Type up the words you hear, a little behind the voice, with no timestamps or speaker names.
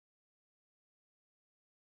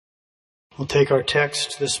We'll take our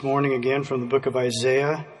text this morning again from the book of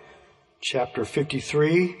Isaiah, chapter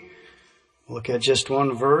 53. We'll look at just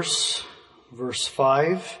one verse, verse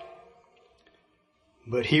 5.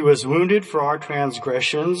 But he was wounded for our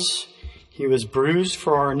transgressions, he was bruised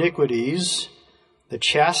for our iniquities. The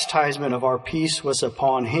chastisement of our peace was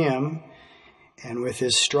upon him, and with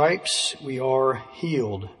his stripes we are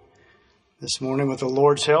healed. This morning, with the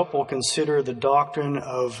Lord's help, we'll consider the doctrine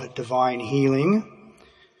of divine healing.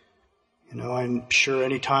 I'm sure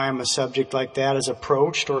any time a subject like that is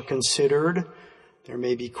approached or considered, there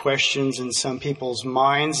may be questions in some people's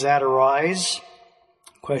minds that arise.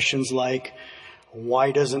 Questions like,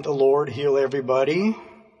 why doesn't the Lord heal everybody?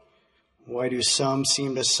 Why do some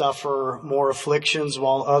seem to suffer more afflictions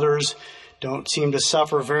while others don't seem to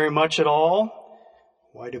suffer very much at all?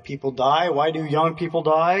 Why do people die? Why do young people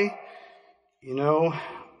die?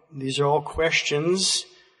 These are all questions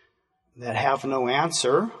that have no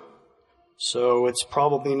answer. So it's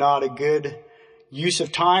probably not a good use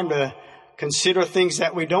of time to consider things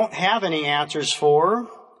that we don't have any answers for.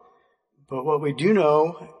 But what we do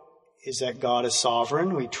know is that God is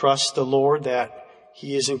sovereign. We trust the Lord that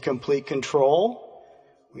He is in complete control.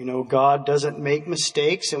 We know God doesn't make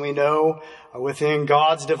mistakes, and we know within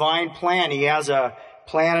God's divine plan, He has a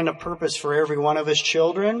plan and a purpose for every one of His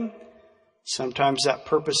children. Sometimes that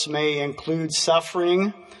purpose may include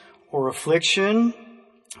suffering or affliction.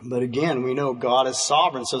 But again, we know God is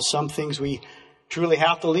sovereign, so some things we truly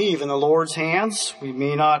have to leave in the Lord's hands. We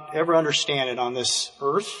may not ever understand it on this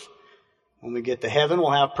earth. When we get to heaven,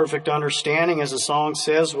 we'll have perfect understanding. As the song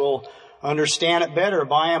says, we'll understand it better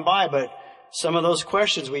by and by. But some of those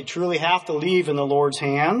questions we truly have to leave in the Lord's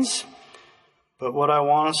hands. But what I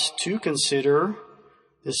want us to consider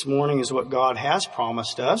this morning is what God has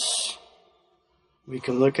promised us. We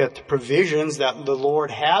can look at the provisions that the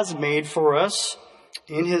Lord has made for us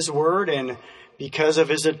in His Word and because of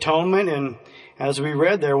His atonement. And as we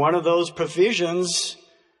read there, one of those provisions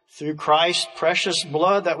through Christ's precious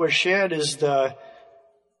blood that was shed is the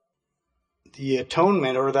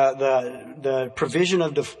atonement or the provision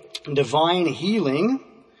of divine healing.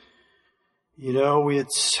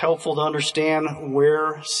 It's helpful to understand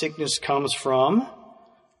where sickness comes from.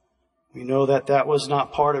 We know that was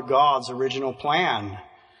not part of God's original plan.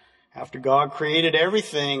 After God created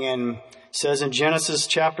everything, and says in Genesis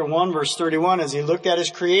chapter 1 verse 31, as He looked at His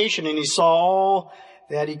creation and He saw all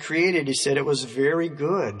that He created, He said it was very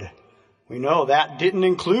good. We know that didn't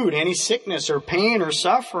include any sickness or pain or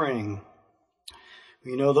suffering.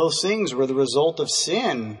 We know those things were the result of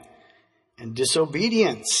sin and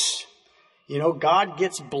disobedience. God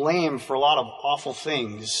gets blamed for a lot of awful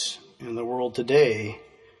things in the world today.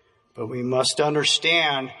 But we must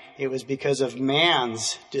understand it was because of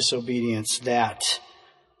man's disobedience that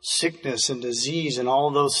sickness and disease and all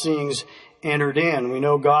those things entered in. We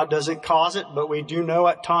know God doesn't cause it, but we do know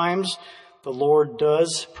at times the Lord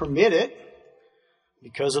does permit it.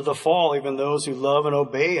 Because of the fall, even those who love and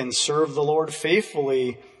obey and serve the Lord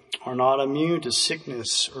faithfully are not immune to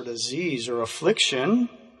sickness or disease or affliction.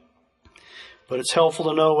 But it's helpful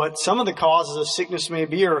to know what some of the causes of sickness may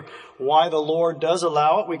be or why the Lord does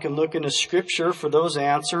allow it. We can look into Scripture for those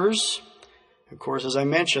answers. Of course, as I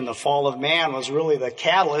mentioned, the fall of man was really the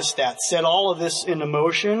catalyst that set all of this into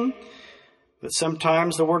motion. But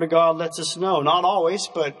sometimes the Word of God lets us know, not always,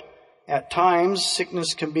 but at times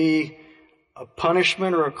sickness can be a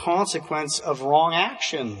punishment or a consequence of wrong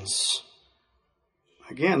actions.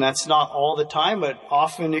 Again, that's not all the time, but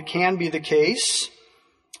often it can be the case.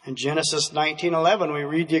 In Genesis 19:11, we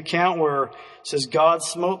read the account where it says, God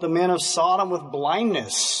smote the men of Sodom with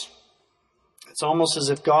blindness. It's almost as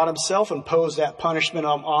if God Himself imposed that punishment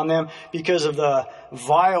on them because of the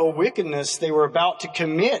vile wickedness they were about to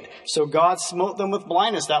commit. So God smote them with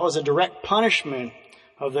blindness. That was a direct punishment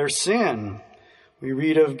of their sin. We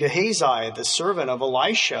read of Gehazi, the servant of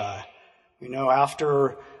Elisha.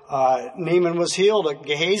 After Naaman was healed,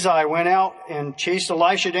 Gehazi went out and chased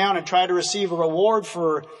Elisha down and tried to receive a reward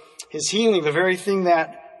for his healing, the very thing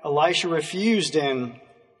that Elisha refused. And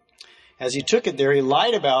as he took it there, he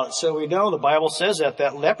lied about it. So we know the Bible says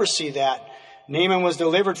that leprosy that Naaman was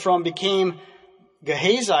delivered from became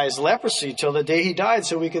Gehazi's leprosy till the day he died.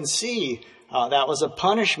 So we can see that was a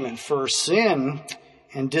punishment for sin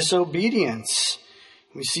and disobedience.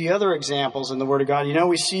 We see other examples in the Word of God.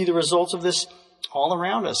 We see the results of this all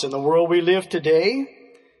around us. In the world we live today,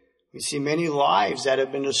 we see many lives that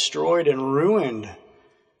have been destroyed and ruined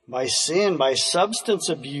by sin, by substance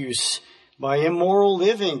abuse, by immoral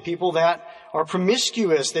living, people that are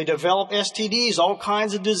promiscuous, they develop STDs, all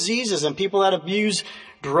kinds of diseases, and people that abuse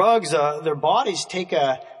drugs, their bodies take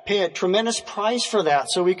a pay a tremendous price for that.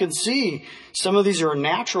 So we can see some of these are a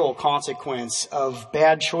natural consequence of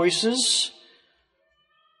bad choices.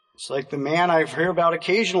 It's like the man I hear about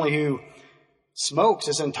occasionally who smokes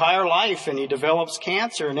his entire life and he develops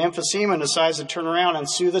cancer and emphysema and decides to turn around and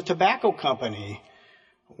sue the tobacco company.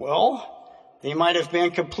 Well, they might have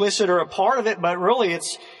been complicit or a part of it, but really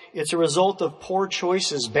it's a result of poor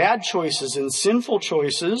choices, bad choices, and sinful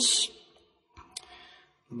choices.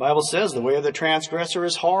 The Bible says the way of the transgressor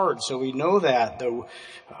is hard, so we know that.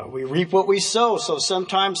 We reap what we sow, so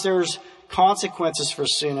sometimes there's consequences for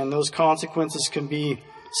sin, and those consequences can be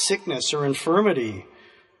sickness or infirmity.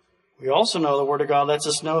 We also know the Word of God lets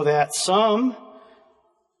us know that some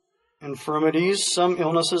infirmities, some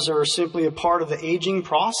illnesses are simply a part of the aging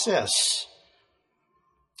process.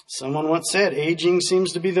 Someone once said, aging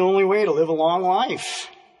seems to be the only way to live a long life.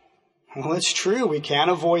 Well, it's true. We can't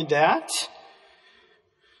avoid that.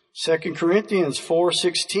 2 Corinthians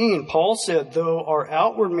 4:16, Paul said, though our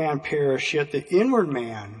outward man perish, yet the inward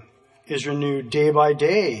man is renewed day by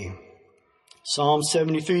day. Psalm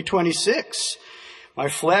 73:26, my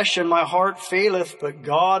flesh and my heart faileth, but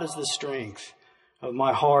God is the strength of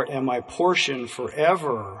my heart and my portion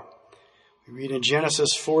forever. We read in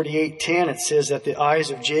Genesis 48:10, it says that the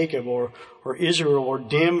eyes of Jacob or Israel were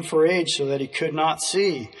dim for age so that he could not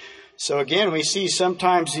see. So again, we see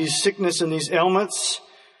sometimes these sickness and these ailments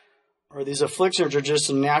or these afflictions are just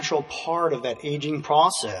a natural part of that aging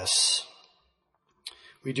process.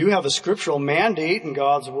 We do have a scriptural mandate in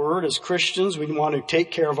God's Word as Christians. We want to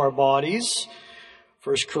take care of our bodies.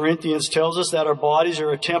 1 Corinthians tells us that our bodies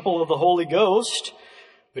are a temple of the Holy Ghost,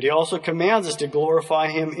 but he also commands us to glorify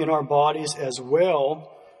him in our bodies as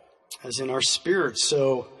well as in our spirits.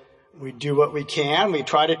 So we do what we can. We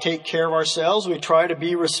try to take care of ourselves. We try to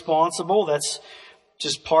be responsible. That's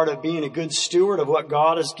just part of being a good steward of what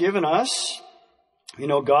God has given us. You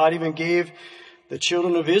know, God even gave the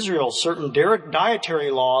children of Israel certain dietary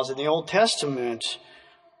laws in the Old Testament.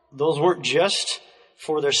 Those weren't just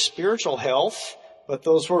for their spiritual health, but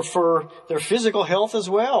those were for their physical health as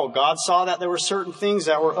well. God saw that there were certain things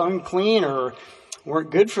that were unclean or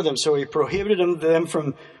weren't good for them, so he prohibited them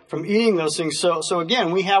from eating those things. So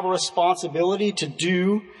again, we have a responsibility to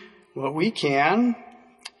do what we can.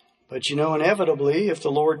 But you know, inevitably, if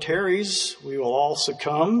the Lord tarries, we will all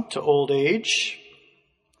succumb to old age.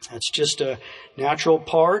 That's just a natural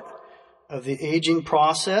part of the aging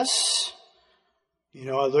process. You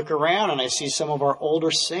know, I look around and I see some of our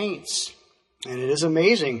older saints, and it is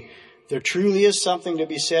amazing. There truly is something to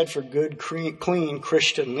be said for good, clean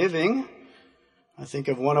Christian living. I think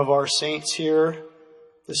of one of our saints here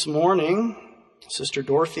this morning, Sister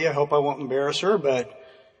Dorothy. I hope I won't embarrass her, but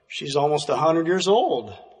she's almost 100 years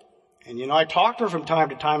old. And, you know, I talk to her from time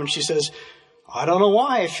to time and she says, I don't know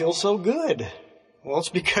why I feel so good. Well, it's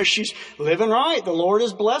because she's living right. The Lord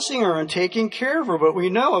is blessing her and taking care of her. But we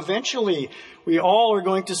know eventually we all are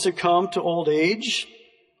going to succumb to old age.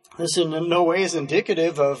 This in no way is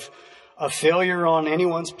indicative of a failure on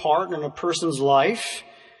anyone's part in a person's life.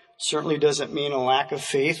 Certainly doesn't mean a lack of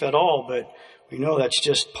faith at all, but we know that's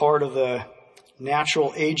just part of the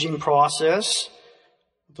natural aging process.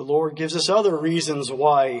 The Lord gives us other reasons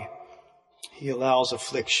why he allows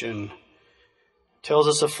affliction. Tells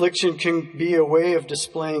us affliction can be a way of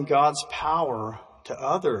displaying God's power to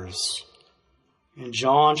others. In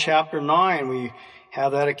John chapter 9, we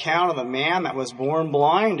have that account of a man that was born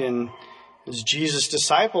blind, and as Jesus'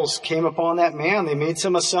 disciples came upon that man, they made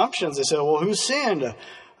some assumptions. They said, well, who sinned?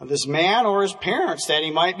 This man or his parents, that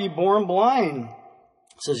he might be born blind?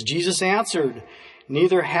 It says, Jesus answered,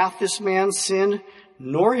 neither hath this man sinned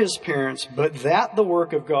nor his parents, but that the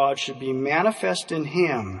work of God should be manifest in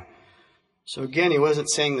him. So again, he wasn't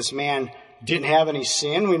saying this man didn't have any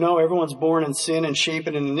sin. We know everyone's born in sin and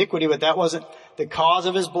shapen in iniquity, but that wasn't the cause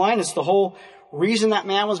of his blindness. The whole reason that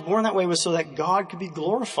man was born that way was so that God could be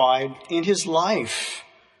glorified in his life.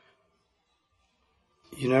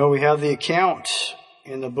 You know, we have the account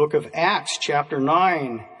in the book of Acts, chapter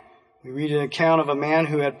 9. We read an account of a man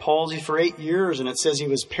who had palsy for 8 years, and it says he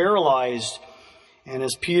was paralyzed. And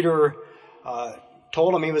as Peter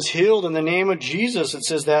told him he was healed in the name of Jesus, it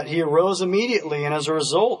says that he arose immediately. And as a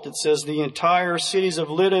result, it says the entire cities of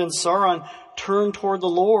Lydda and Saron turned toward the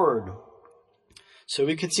Lord. So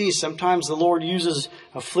we can see sometimes the Lord uses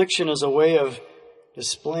affliction as a way of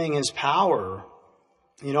displaying his power.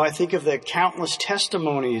 You know, I think of the countless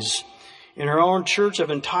testimonies in our own church of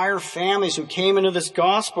entire families who came into this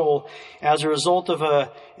gospel as a result of an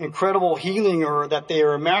incredible healing, or that they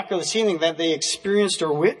are a miraculous healing that they experienced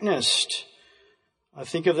or witnessed. I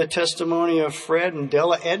think of the testimony of Fred and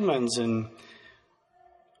Della Edmonds, and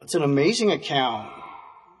it's an amazing account.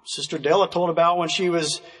 Sister Della told about when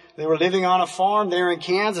they were living on a farm there in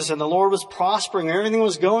Kansas, and the Lord was prospering. Everything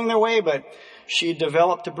was going their way, but she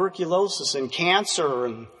developed tuberculosis and cancer,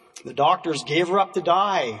 and the doctors gave her up to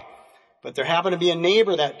die. But there happened to be a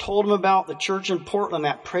neighbor that told him about the church in Portland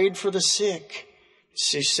that prayed for the sick.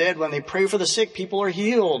 She said when they pray for the sick, people are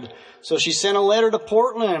healed. So she sent a letter to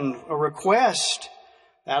Portland, a request.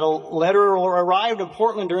 That letter arrived in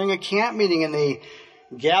Portland during a camp meeting, and they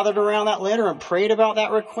gathered around that letter and prayed about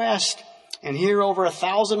that request. And here over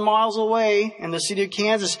 1,000 miles away in the city of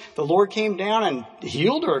Kansas, the Lord came down and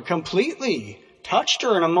healed her completely, touched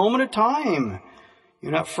her in a moment of time.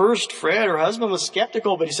 At first, Fred, her husband, was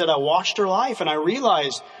skeptical, but he said, I watched her life and I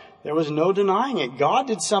realized there was no denying it. God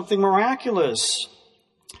did something miraculous.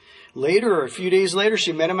 Later, a few days later,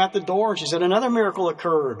 she met him at the door and she said, another miracle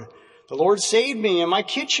occurred. The Lord saved me in my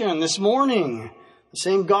kitchen this morning. The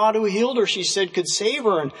same God who healed her, she said, could save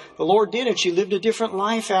her, and the Lord did, and she lived a different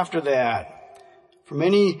life after that. For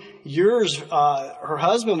many years, her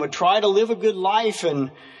husband would try to live a good life,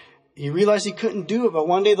 and he realized he couldn't do it, but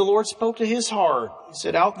one day the Lord spoke to his heart. He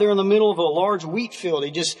said out there in the middle of a large wheat field,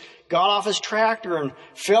 he just got off his tractor and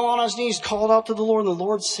fell on his knees, called out to the Lord, and the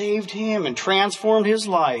Lord saved him and transformed his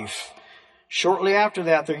life. Shortly after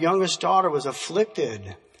that, their youngest daughter was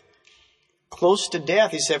afflicted, close to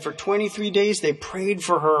death. He said for 23 days they prayed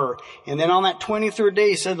for her. And then on that 23rd day,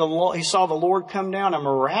 he said he saw the Lord come down and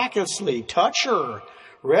miraculously touch her,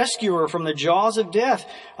 rescue her from the jaws of death.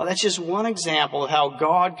 Well, that's just one example of how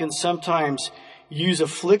God can sometimes use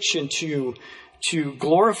affliction to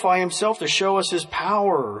glorify himself, to show us his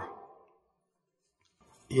power.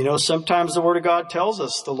 Sometimes the Word of God tells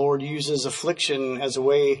us the Lord uses affliction as a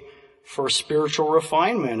way for spiritual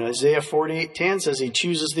refinement. Isaiah 48:10 says he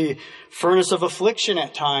chooses the furnace of affliction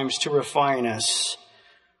at times to refine us.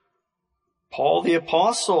 Paul the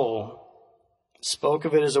Apostle spoke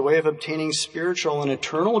of it as a way of obtaining spiritual and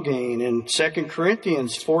eternal gain. In 2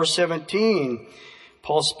 Corinthians 4:17,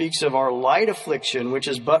 Paul speaks of our light affliction, which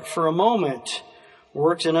is but for a moment,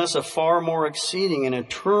 works in us a far more exceeding and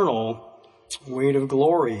eternal weight of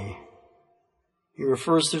glory. He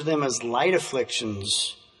refers to them as light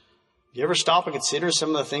afflictions. You ever stop and consider some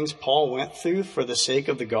of the things Paul went through for the sake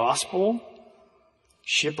of the gospel?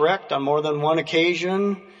 Shipwrecked on more than one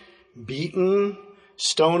occasion, beaten,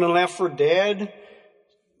 stoned and left for dead,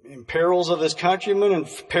 in perils of his countrymen and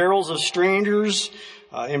perils of strangers,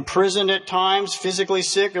 imprisoned at times, physically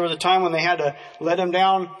sick. There was a time when they had to let him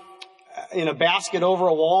down in a basket over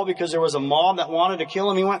a wall because there was a mob that wanted to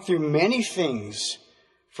kill him. He went through many things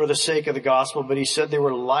for the sake of the gospel, but he said they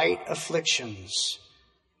were light afflictions.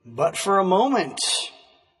 But for a moment,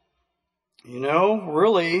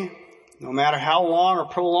 really, no matter how long or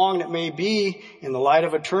prolonged it may be, in the light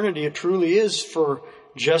of eternity, it truly is for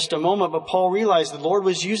just a moment. But Paul realized the Lord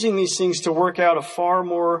was using these things to work out a far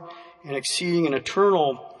more and exceeding an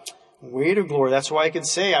eternal weight of glory. That's why I could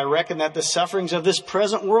say, I reckon that the sufferings of this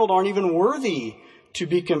present world aren't even worthy to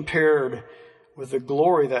be compared with the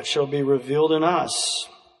glory that shall be revealed in us.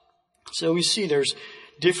 So we see there's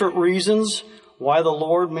different reasons why the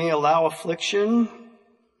Lord may allow affliction.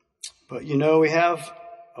 But we have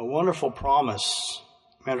a wonderful promise.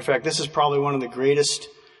 Matter of fact, this is probably one of the greatest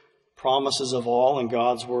promises of all in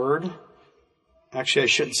God's Word. Actually, I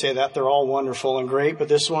shouldn't say that. They're all wonderful and great, but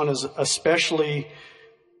this one is especially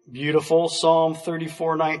beautiful. Psalm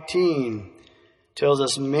 34:19 tells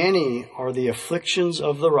us, many are the afflictions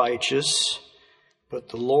of the righteous, but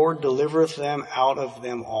the Lord delivereth them out of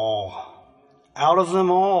them all. Out of them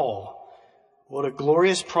all. What a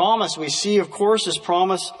glorious promise. We see, of course, this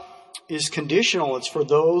promise is conditional. It's for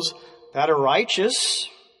those that are righteous.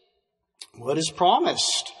 What is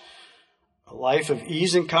promised? A life of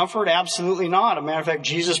ease and comfort? Absolutely not. As a matter of fact,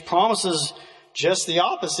 Jesus promises just the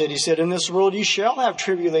opposite. He said, in this world you shall have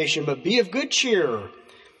tribulation, but be of good cheer.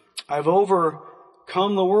 I've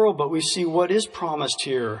overcome the world. But we see what is promised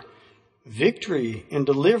here. Victory and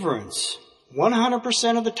deliverance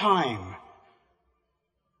 100% of the time.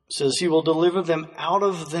 It says he will deliver them out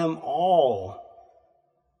of them all.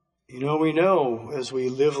 We know as we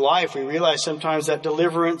live life, we realize sometimes that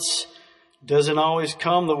deliverance doesn't always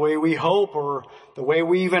come the way we hope or the way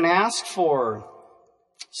we even ask for.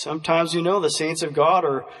 Sometimes, the saints of God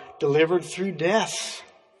are delivered through death.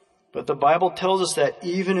 But the Bible tells us that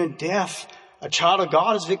even in death, a child of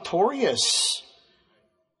God is victorious.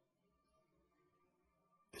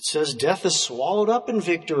 It says death is swallowed up in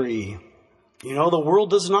victory. The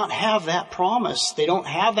world does not have that promise. They don't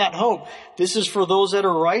have that hope. This is for those that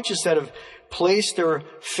are righteous, that have placed their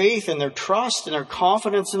faith and their trust and their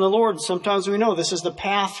confidence in the Lord. And sometimes we know this is the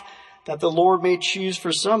path that the Lord may choose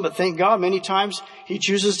for some. But thank God, many times he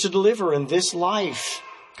chooses to deliver in this life.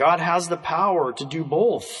 God has the power to do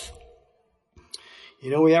both.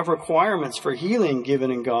 We have requirements for healing given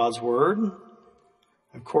in God's word.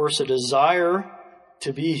 Of course, a desire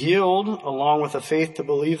to be healed, along with a faith to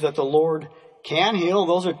believe that the Lord can heal.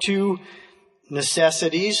 Those are two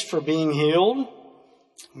necessities for being healed.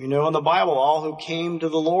 We know in the Bible, all who came to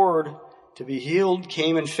the Lord to be healed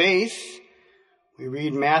came in faith. We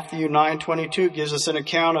read Matthew 9:22, gives us an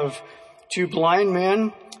account of two blind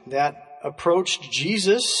men that approached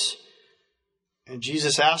Jesus. And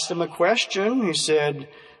Jesus asked them a question. He said,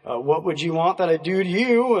 what would you want that I do to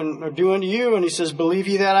you or do unto you? And he says, believe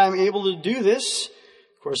ye that I am able to do this?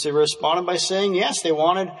 Of course, they responded by saying yes. They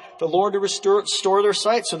wanted the Lord to restore their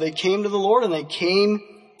sight. So they came to the Lord and they came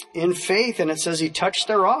in faith. And it says he touched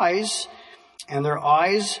their eyes and their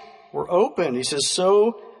eyes were opened. He says,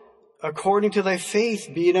 so according to thy faith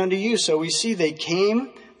be it unto you. So we see they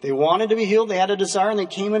came, they wanted to be healed, they had a desire, and they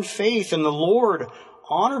came in faith. And the Lord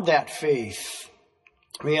honored that faith.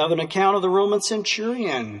 We have an account of the Roman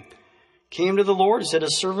centurion. Came to the Lord, said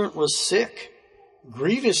his servant was sick,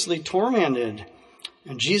 grievously tormented.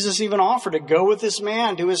 And Jesus even offered to go with this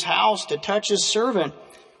man to his house to touch his servant.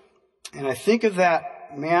 And I think of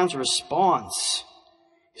that man's response.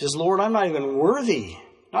 He says, Lord, I'm not even worthy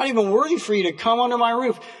for you to come under my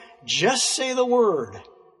roof. Just say the word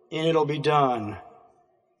and it'll be done.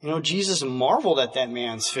 Jesus marveled at that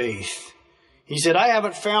man's faith. He said, I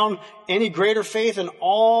haven't found any greater faith in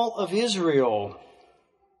all of Israel.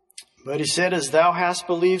 But he said, as thou hast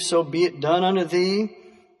believed, so be it done unto thee.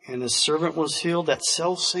 And his servant was healed that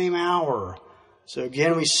selfsame hour. So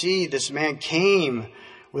again, we see this man came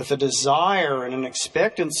with a desire and an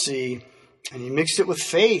expectancy, and he mixed it with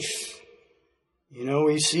faith.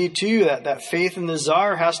 We see too that faith and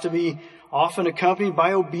desire has to be often accompanied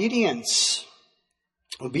by obedience.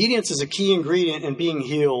 Obedience is a key ingredient in being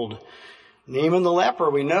healed. Naaman the leper,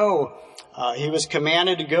 we know he was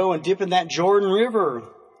commanded to go and dip in that Jordan River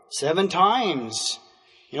 7 times.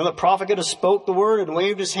 The prophet could have spoke the word and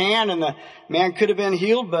waved his hand and the man could have been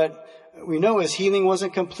healed, but we know his healing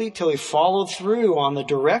wasn't complete till he followed through on the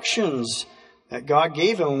directions that God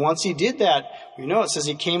gave him. And once he did that, we know it says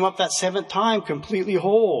he came up that 7th time completely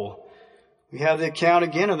whole. We have the account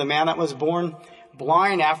again of the man that was born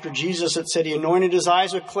blind after Jesus. It said he anointed his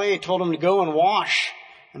eyes with clay, told him to go and wash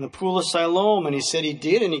in the pool of Siloam. And he said he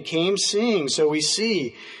did, and he came seeing. So we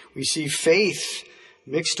see faith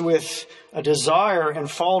mixed with a desire and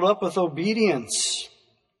followed up with obedience.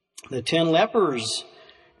 The 10 lepers,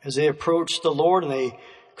 as they approached the Lord and they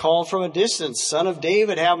called from a distance, Son of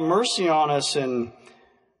David, have mercy on us. And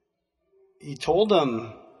he told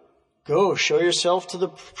them, go, show yourself to the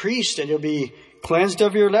priest and you'll be cleansed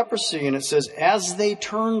of your leprosy. And it says, as they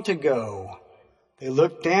turned to go, they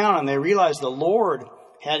looked down and they realized the Lord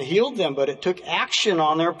had healed them, but it took action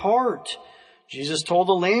on their part. Jesus told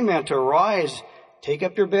the lame man to arise, take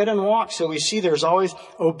up your bed and walk. So we see there's always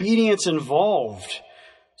obedience involved.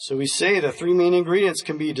 So we say the 3 main ingredients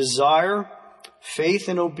can be desire, faith,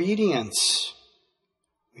 and obedience.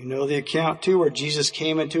 We know the account too where Jesus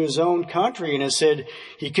came into his own country and it said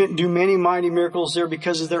he couldn't do many mighty miracles there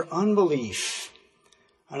because of their unbelief.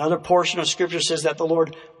 Another portion of scripture says that the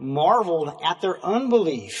Lord marveled at their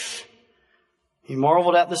unbelief. He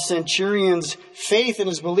marveled at the centurion's faith and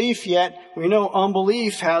his belief, yet we know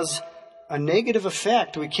unbelief has a negative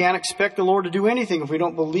effect. We can't expect the Lord to do anything if we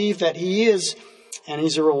don't believe that he is, and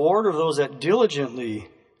he's a rewarder of those that diligently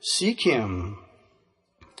seek him.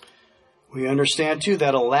 We understand too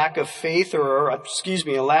that a lack of faith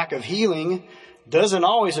a lack of healing doesn't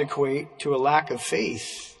always equate to a lack of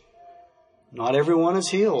faith. Not everyone is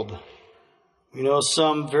healed. We know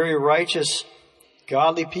some very righteous,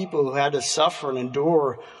 godly people who had to suffer and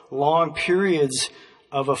endure long periods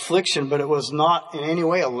of affliction, but it was not in any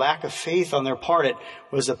way a lack of faith on their part. It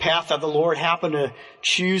was the path that the Lord happened to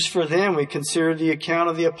choose for them. We consider the account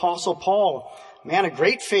of the Apostle Paul, a man of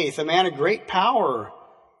great faith, a man of great power.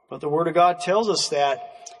 But the Word of God tells us that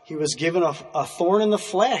he was given a thorn in the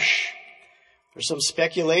flesh. There's some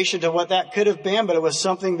speculation to what that could have been, but it was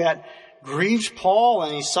something that grieved Paul,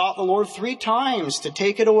 and he sought the Lord 3 times to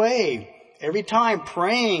take it away. Every time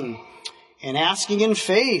praying and asking in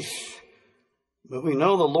faith. But we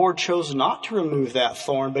know the Lord chose not to remove that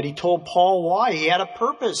thorn, but he told Paul why. He had a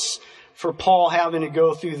purpose for Paul having to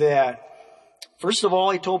go through that. First of all,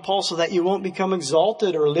 he told Paul so that you won't become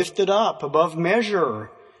exalted or lifted up above measure.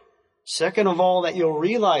 Second of all, that you'll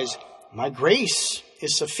realize my grace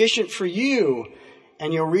is sufficient for you,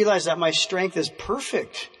 and you'll realize that my strength is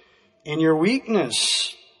perfect in your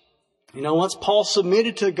weakness. Once Paul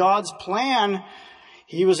submitted to God's plan,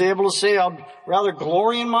 he was able to say, I'd rather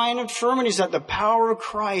glory in my infirmities that the power of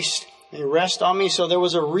Christ may rest on me. So there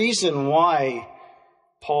was a reason why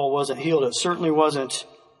Paul wasn't healed. It certainly wasn't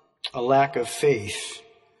a lack of faith.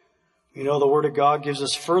 The Word of God gives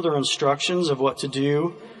us further instructions of what to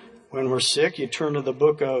do when we're sick. You turn to the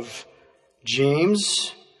book of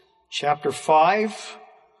James, chapter 5.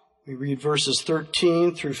 We read verses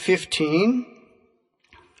 13 through 15.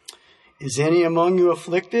 Is any among you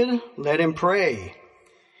afflicted? Let him pray.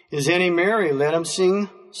 Is any merry? Let him sing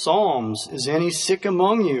psalms. Is any sick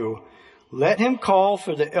among you? Let him call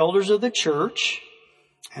for the elders of the church,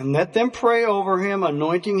 and let them pray over him,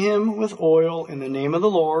 anointing him with oil in the name of the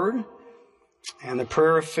Lord. And the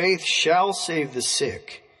prayer of faith shall save the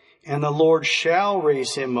sick, and the Lord shall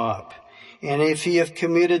raise him up. And if he have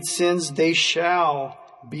committed sins, they shall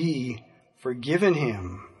be forgiven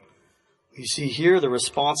him. You see here the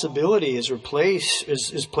responsibility is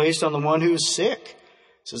placed on the one who is sick.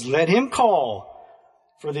 It says, let him call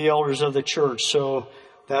for the elders of the church. So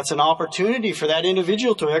that's an opportunity for that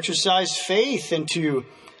individual to exercise faith and to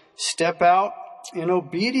step out in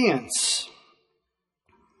obedience.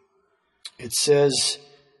 It says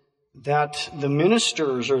that the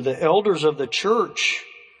ministers or the elders of the church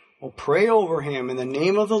will pray over him in the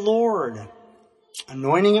name of the Lord,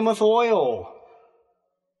 anointing him with oil.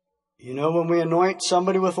 When we anoint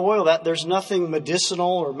somebody with oil, that there's nothing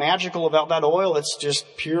medicinal or magical about that oil. It's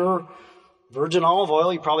just pure virgin olive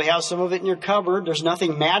oil. You probably have some of it in your cupboard. There's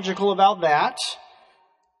nothing magical about that.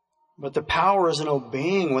 But the power is in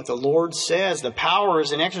obeying what the Lord says. The power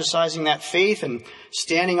is in exercising that faith and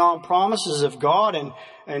standing on promises of God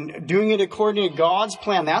and doing it according to God's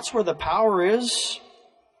plan. That's where the power is.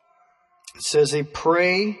 It says they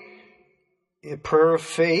pray a prayer of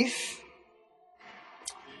faith.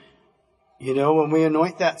 When we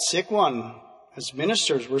anoint that sick one as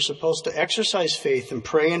ministers, we're supposed to exercise faith and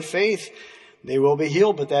pray in faith. They will be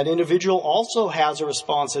healed, but that individual also has a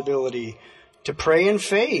responsibility to pray in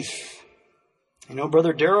faith.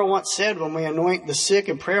 Brother Darrell once said, when we anoint the sick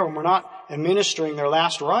in prayer, when we're not administering their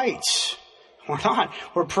last rites, we're not.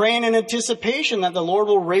 We're praying in anticipation that the Lord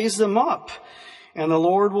will raise them up and the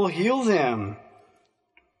Lord will heal them.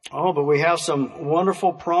 Oh, but we have some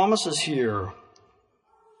wonderful promises here.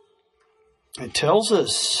 It tells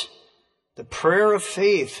us the prayer of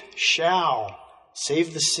faith shall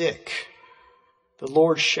save the sick. The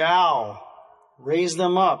Lord shall raise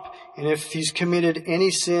them up. And if he's committed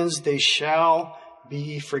any sins, they shall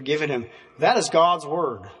be forgiven him. That is God's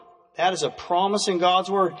word. That is a promise in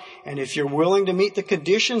God's word. And if you're willing to meet the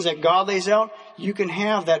conditions that God lays out, you can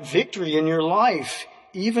have that victory in your life,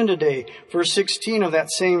 even today. Verse 16 of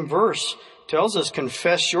that same verse tells us,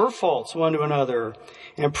 confess your faults one to another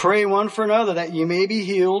and pray one for another that ye may be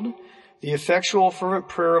healed. The effectual fervent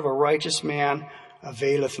prayer of a righteous man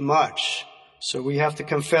availeth much. So we have to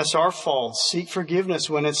confess our faults, seek forgiveness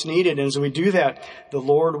when it's needed. And as we do that, the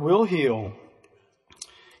Lord will heal.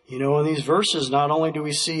 In these verses, not only do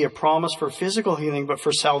we see a promise for physical healing, but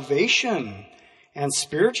for salvation and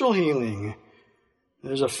spiritual healing.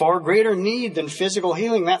 There's a far greater need than physical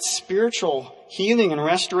healing. That's spiritual healing and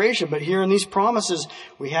restoration. But here in these promises,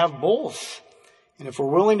 we have both. And if we're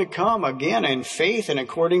willing to come again in faith and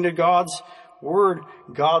according to God's word,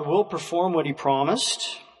 God will perform what he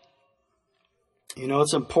promised.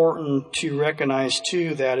 It's important to recognize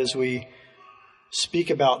too that as we speak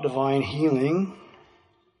about divine healing,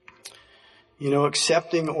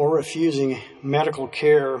 accepting or refusing medical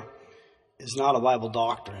care is not a Bible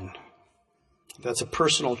doctrine. That's a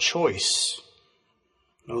personal choice.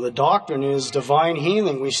 The doctrine is divine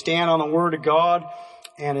healing. We stand on the Word of God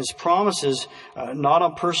and his promises, not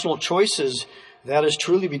on personal choices. That is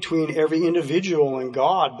truly between every individual and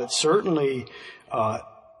God, but certainly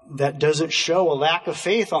that doesn't show a lack of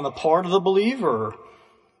faith on the part of the believer.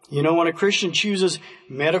 When a Christian chooses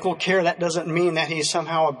medical care, that doesn't mean that he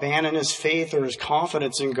somehow abandoned his faith or his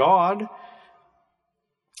confidence in God.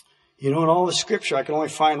 In all the scripture, I can only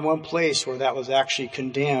find one place where that was actually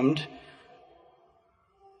condemned.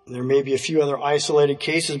 There may be a few other isolated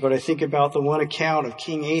cases, but I think about the one account of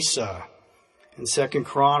King Asa in 2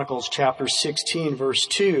 Chronicles chapter 16, verse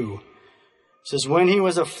 2. It says, when he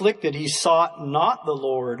was afflicted, he sought not the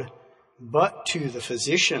Lord, but to the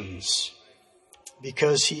physicians.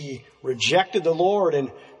 Because he rejected the Lord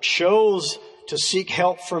and chose to seek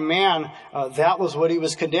help from man, that was what he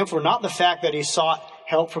was condemned for. Not the fact that he sought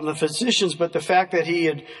help from the physicians, but the fact that he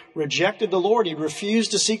had rejected the Lord. He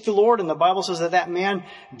refused to seek the Lord. And the Bible says that that man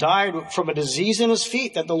died from a disease in his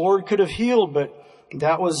feet that the Lord could have healed, but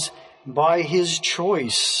that was by his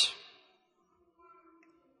choice.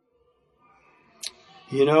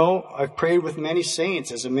 You know, I've prayed with many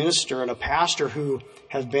saints as a minister and a pastor who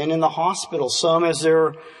have been in the hospital, some as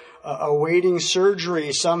they're awaiting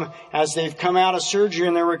surgery, some as they've come out of surgery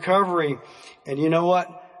and their recovery. And you know what?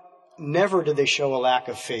 Never did they show a lack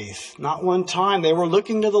of faith. Not one time. They were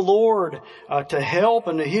looking to the Lord to help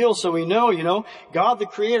and to heal. So we know, God the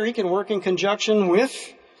Creator, He can work in conjunction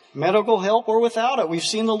with medical help or without it. We've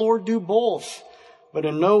seen the Lord do both. But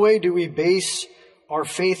in no way do we base our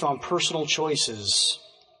faith on personal choices.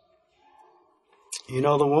 You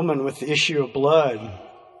know, the woman with the issue of blood,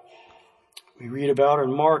 we read about her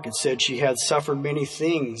in Mark. It said she had suffered many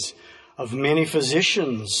things of many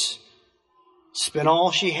physicians, spent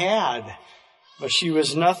all she had, but she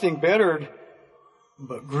was nothing bettered,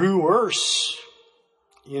 but grew worse.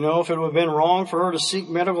 You know, if it would have been wrong for her to seek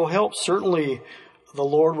medical help, certainly the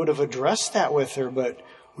Lord would have addressed that with her, but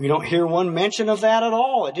we don't hear one mention of that at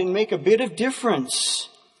all. It didn't make a bit of difference.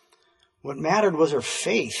 What mattered was her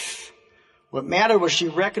faith. What mattered was she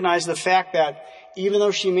recognized the fact that even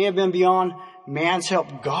though she may have been beyond man's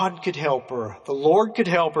help, God could help her. The Lord could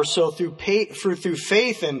help her. So through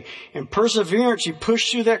faith and perseverance, she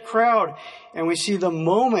pushed through that crowd. And we see the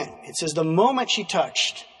moment she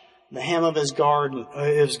touched the hem of his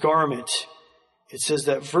garment, it says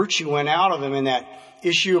that virtue went out of him and that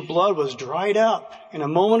issue of blood was dried up in a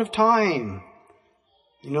moment of time.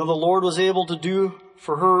 You know, the Lord was able to do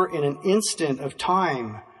for her in an instant of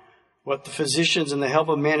time what the physicians and the help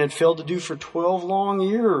of man had failed to do for 12 long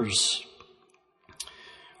years.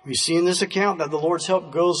 We see in this account that the Lord's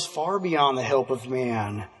help goes far beyond the help of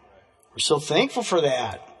man. We're so thankful for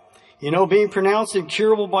that. You know, being pronounced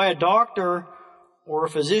incurable by a doctor or a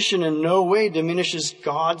physician in no way diminishes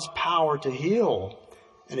God's power to heal.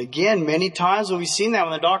 And again, many times we've seen that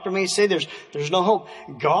when the doctor may say there's no hope.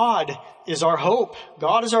 God is our hope.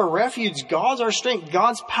 God is our refuge. God's our strength.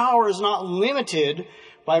 God's power is not limited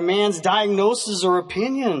by man's diagnosis or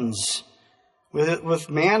opinions. With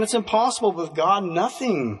man, it's impossible. With God,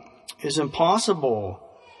 nothing is impossible.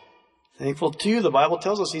 Thankful too, the Bible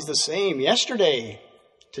tells us He's the same yesterday,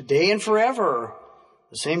 today, and forever.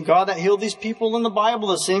 The same God that healed these people in the Bible,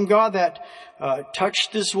 the same God that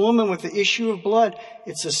touched this woman with the issue of blood,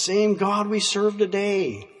 it's the same God we serve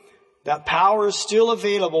today. That power is still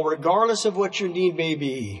available regardless of what your need may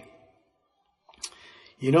be.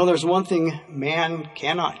 You know, there's one thing man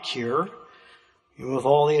cannot cure. With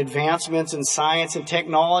all the advancements in science and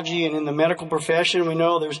technology and in the medical profession, we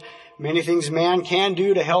know there's many things man can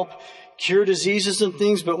do to help cure diseases and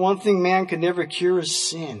things, but one thing man can never cure is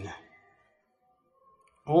sin.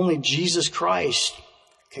 Only Jesus Christ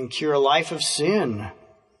can cure a life of sin.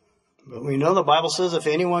 But we know the Bible says if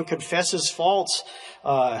anyone confesses faults,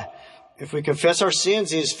 if we confess our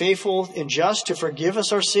sins, He is faithful and just to forgive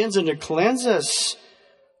us our sins and to cleanse us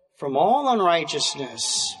from all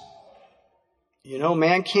unrighteousness. You know,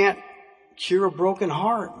 man can't cure a broken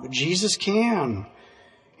heart, but Jesus can.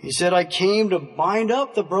 He said, I came to bind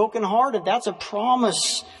up the brokenhearted. That's a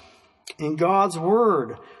promise in God's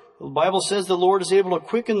Word. The Bible says the Lord is able to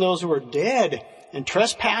quicken those who are dead in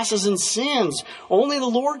trespasses and sins. Only the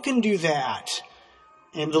Lord can do that.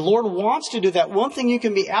 And the Lord wants to do that. One thing you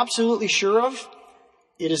can be absolutely sure of,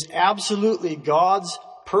 it is absolutely God's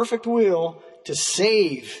perfect will to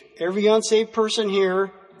save every unsaved person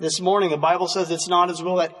here this morning. The Bible says it's not His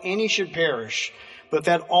will that any should perish, but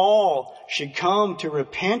that all should come to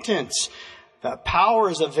repentance. That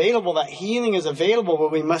power is available, that healing is available,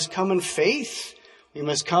 but we must come in faith. We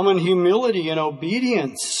must come in humility and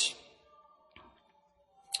obedience.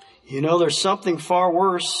 You know, there's something far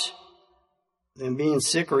worse than being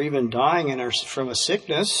sick or even dying from a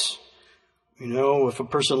sickness. You know, if a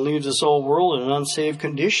person leaves this old world in an unsaved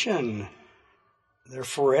condition, they're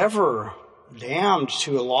forever damned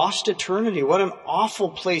to a lost eternity. What an awful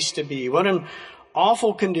place to be. What an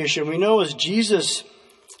awful condition. We know as Jesus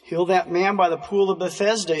healed that man by the pool of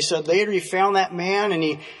Bethesda, He said later He found that man and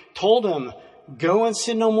He told him, go and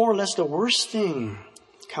sin no more, lest the worst thing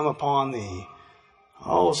come upon thee.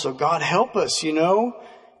 Oh, so God help us, you know.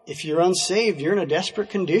 If you're unsaved, you're in a desperate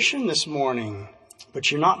condition this morning. But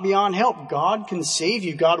you're not beyond help. God can save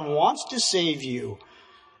you. God wants to save you.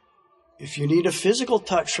 If you need a physical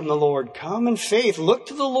touch from the Lord, come in faith. Look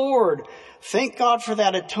to the Lord. Thank God for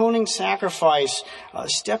that atoning sacrifice.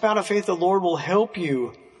 Step out of faith. The Lord will help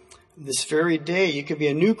you. This very day, you can be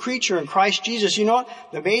a new creature in Christ Jesus. You know what?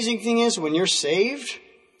 The amazing thing is, when you're saved,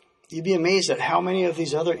 you'd be amazed at how many of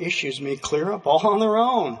these other issues may clear up all on their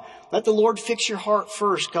own. Let the Lord fix your heart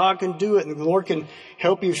first. God can do it, and the Lord can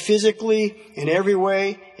help you physically in every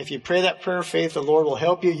way. If you pray that prayer of faith, the Lord will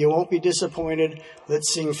help you. You won't be disappointed.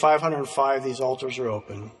 Let's sing 505. These altars are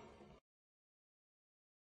open.